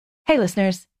Hey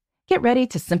listeners, get ready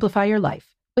to simplify your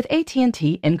life with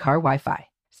AT&T in-car Wi-Fi.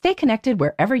 Stay connected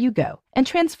wherever you go and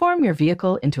transform your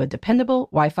vehicle into a dependable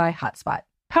Wi-Fi hotspot.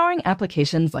 Powering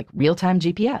applications like real-time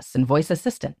GPS and voice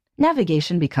assistant,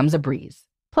 navigation becomes a breeze.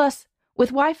 Plus,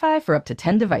 with Wi-Fi for up to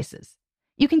 10 devices,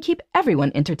 you can keep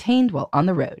everyone entertained while on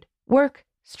the road, work,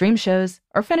 stream shows,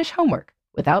 or finish homework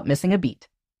without missing a beat.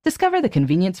 Discover the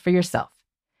convenience for yourself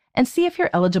and see if you're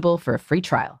eligible for a free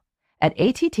trial at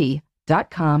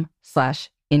att.com/in-car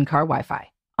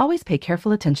Wi-Fi. Always pay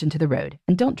careful attention to the road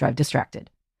and don't drive distracted.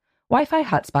 Wi-Fi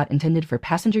hotspot intended for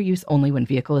passenger use only when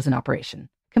vehicle is in operation.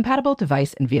 Compatible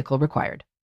device and vehicle required.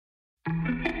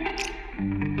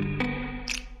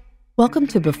 Welcome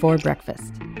to Before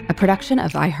Breakfast, a production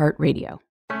of iHeartRadio.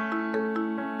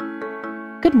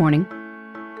 Good morning.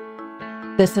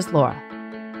 This is Laura.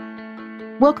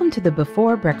 Welcome to the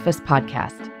Before Breakfast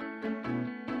podcast.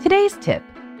 Today's tip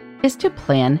is to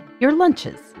plan your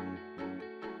lunches.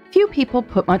 Few people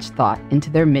put much thought into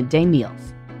their midday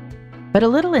meals, but a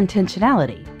little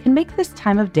intentionality can make this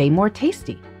time of day more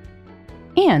tasty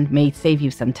and may save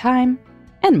you some time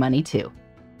and money too.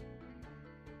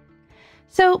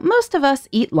 So most of us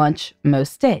eat lunch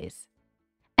most days,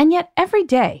 and yet every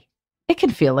day it can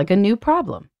feel like a new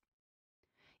problem.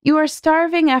 You are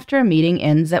starving after a meeting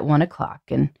ends at 1 o'clock,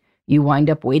 and you wind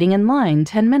up waiting in line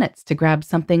 10 minutes to grab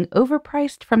something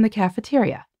overpriced from the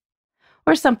cafeteria,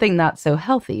 or something not so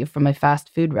healthy from a fast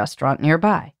food restaurant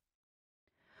nearby.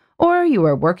 Or you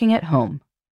are working at home,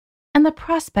 and the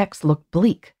prospects look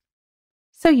bleak,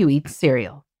 so you eat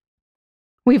cereal.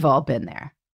 We've all been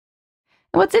there.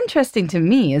 And what's interesting to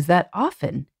me is that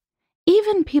often,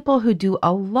 even people who do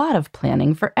a lot of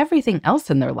planning for everything else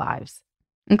in their lives,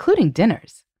 including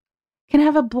dinners, can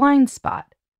have a blind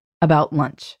spot about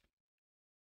lunch.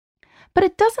 But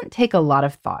it doesn't take a lot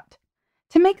of thought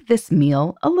to make this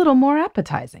meal a little more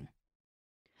appetizing.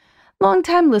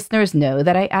 Longtime listeners know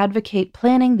that I advocate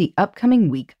planning the upcoming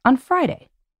week on Friday.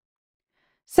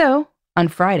 So, on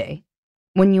Friday,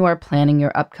 when you are planning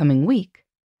your upcoming week,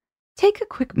 take a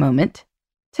quick moment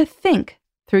to think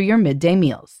through your midday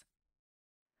meals.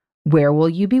 Where will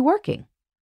you be working?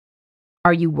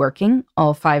 Are you working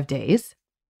all 5 days?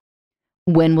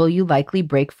 When will you likely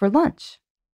break for lunch?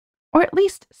 Or at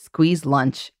least squeeze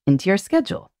lunch into your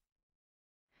schedule?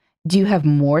 Do you have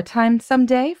more time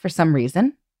someday for some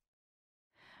reason?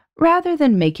 Rather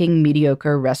than making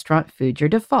mediocre restaurant food your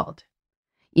default,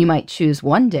 you might choose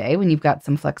one day when you've got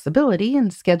some flexibility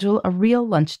and schedule a real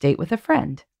lunch date with a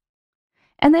friend,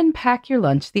 and then pack your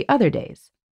lunch the other days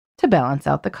to balance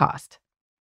out the cost.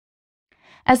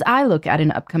 As I look at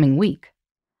an upcoming week,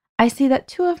 I see that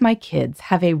 2 of my kids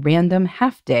have a random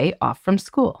half day off from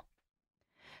school.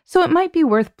 So it might be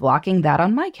worth blocking that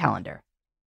on my calendar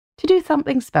to do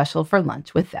something special for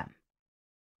lunch with them.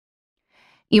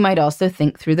 You might also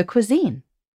think through the cuisine.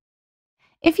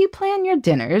 If you plan your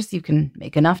dinners, you can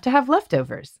make enough to have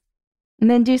leftovers, and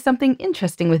then do something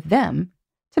interesting with them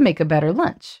to make a better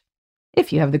lunch,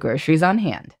 if you have the groceries on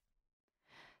hand.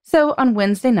 So on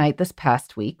Wednesday night this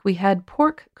past week, we had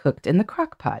pork cooked in the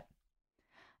crock pot.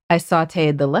 I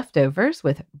sautéed the leftovers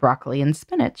with broccoli and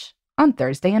spinach on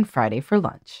Thursday and Friday for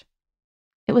lunch.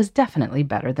 It was definitely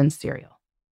better than cereal.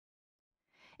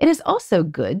 It is also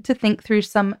good to think through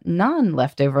some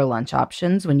non-leftover lunch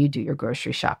options when you do your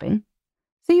grocery shopping,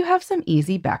 so you have some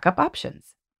easy backup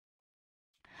options.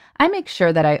 I make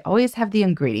sure that I always have the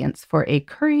ingredients for a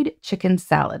curried chicken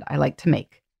salad I like to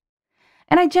make,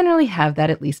 and I generally have that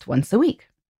at least once a week.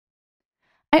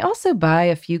 I also buy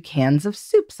a few cans of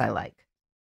soups I like,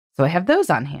 so I have those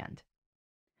on hand,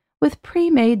 with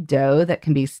pre-made dough that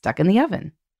can be stuck in the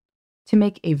oven to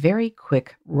make a very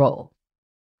quick roll.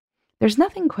 There's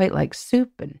nothing quite like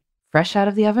soup and fresh out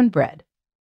of the oven bread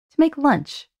to make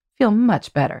lunch feel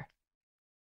much better.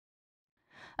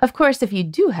 Of course, if you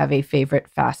do have a favorite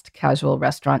fast casual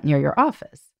restaurant near your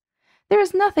office, there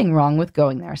is nothing wrong with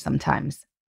going there sometimes.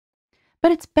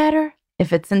 But it's better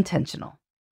if it's intentional.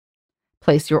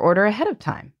 Place your order ahead of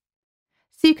time,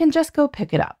 so you can just go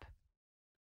pick it up.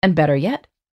 And better yet,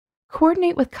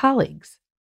 coordinate with colleagues,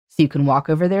 so you can walk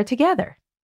over there together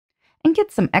and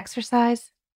get some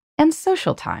exercise and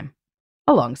social time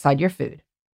alongside your food.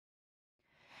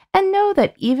 And know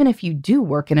that even if you do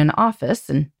work in an office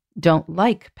and don't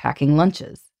like packing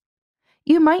lunches,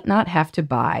 you might not have to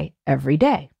buy every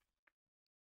day.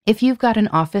 If you've got an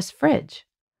office fridge,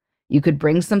 you could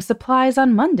bring some supplies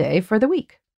on Monday for the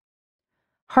week.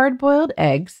 Hard-boiled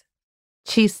eggs,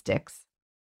 cheese sticks,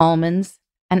 almonds,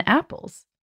 and apples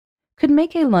could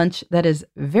make a lunch that is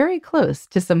very close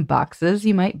to some boxes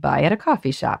you might buy at a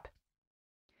coffee shop.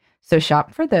 So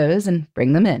shop for those and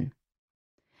bring them in.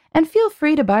 And feel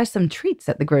free to buy some treats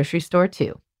at the grocery store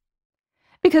too.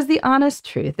 Because the honest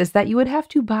truth is that you would have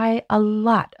to buy a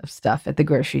lot of stuff at the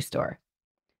grocery store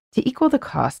to equal the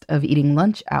cost of eating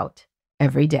lunch out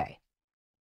every day.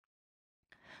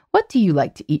 What do you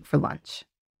like to eat for lunch?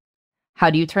 How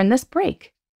do you turn this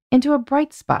break into a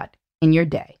bright spot in your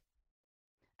day?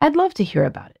 I'd love to hear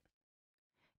about it.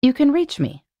 You can reach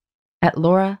me at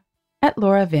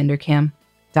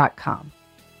laura@lauravanderkam.com.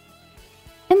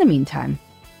 In the meantime,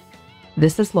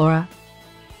 this is Laura.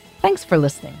 Thanks for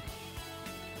listening.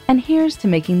 And here's to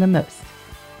making the most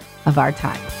of our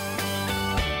time.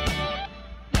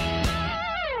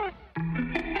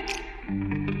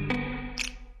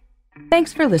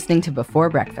 Thanks for listening to Before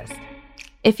Breakfast.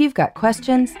 If you've got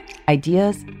questions,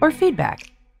 ideas, or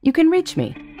feedback, you can reach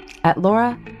me at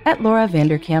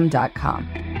laura@lauravanderkam.com.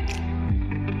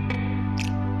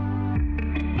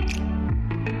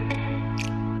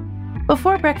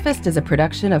 Before Breakfast is a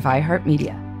production of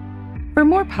iHeartMedia. For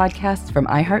more podcasts from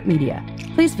iHeartMedia,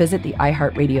 please visit the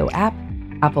iHeartRadio app,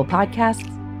 Apple Podcasts,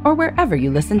 or wherever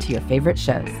you listen to your favorite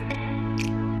shows.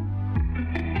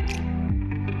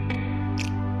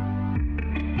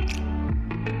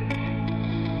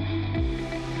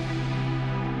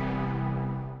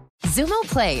 Xumo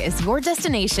Play is your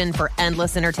destination for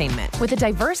endless entertainment. With a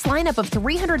diverse lineup of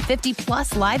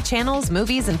 350-plus live channels,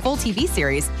 movies, and full TV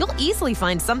series, you'll easily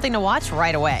find something to watch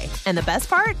right away. And the best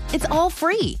part? It's all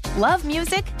free. Love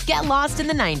music? Get lost in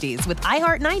the 90s with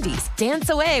iHeart 90s. Dance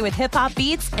away with hip-hop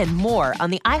beats and more on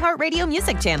the iHeartRadio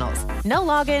music channels. No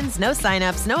logins, no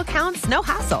signups, no accounts, no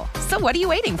hassle. So what are you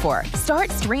waiting for? Start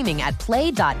streaming at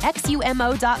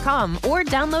play.xumo.com or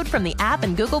download from the app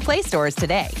and Google Play stores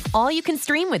today. All you can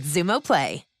stream with Xumo Play.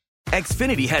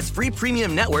 Xfinity has free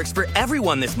premium networks for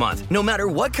everyone this month, no matter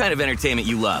what kind of entertainment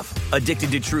you love.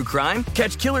 Addicted to true crime?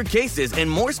 Catch killer cases and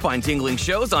more spine-tingling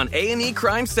shows on A&E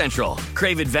Crime Central.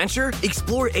 Crave adventure?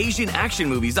 Explore Asian action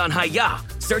movies on Hi-YAH.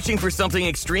 Searching for something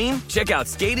extreme? Check out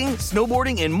skating,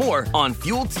 snowboarding, and more on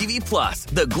Fuel TV Plus,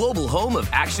 the global home of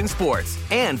action sports.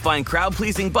 And find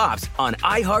crowd-pleasing bops on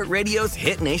iHeartRadio's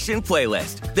Hit Nation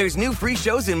playlist. There's new free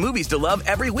shows and movies to love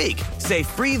every week. Say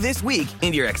free this week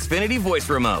in your Xfinity voice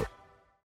remote.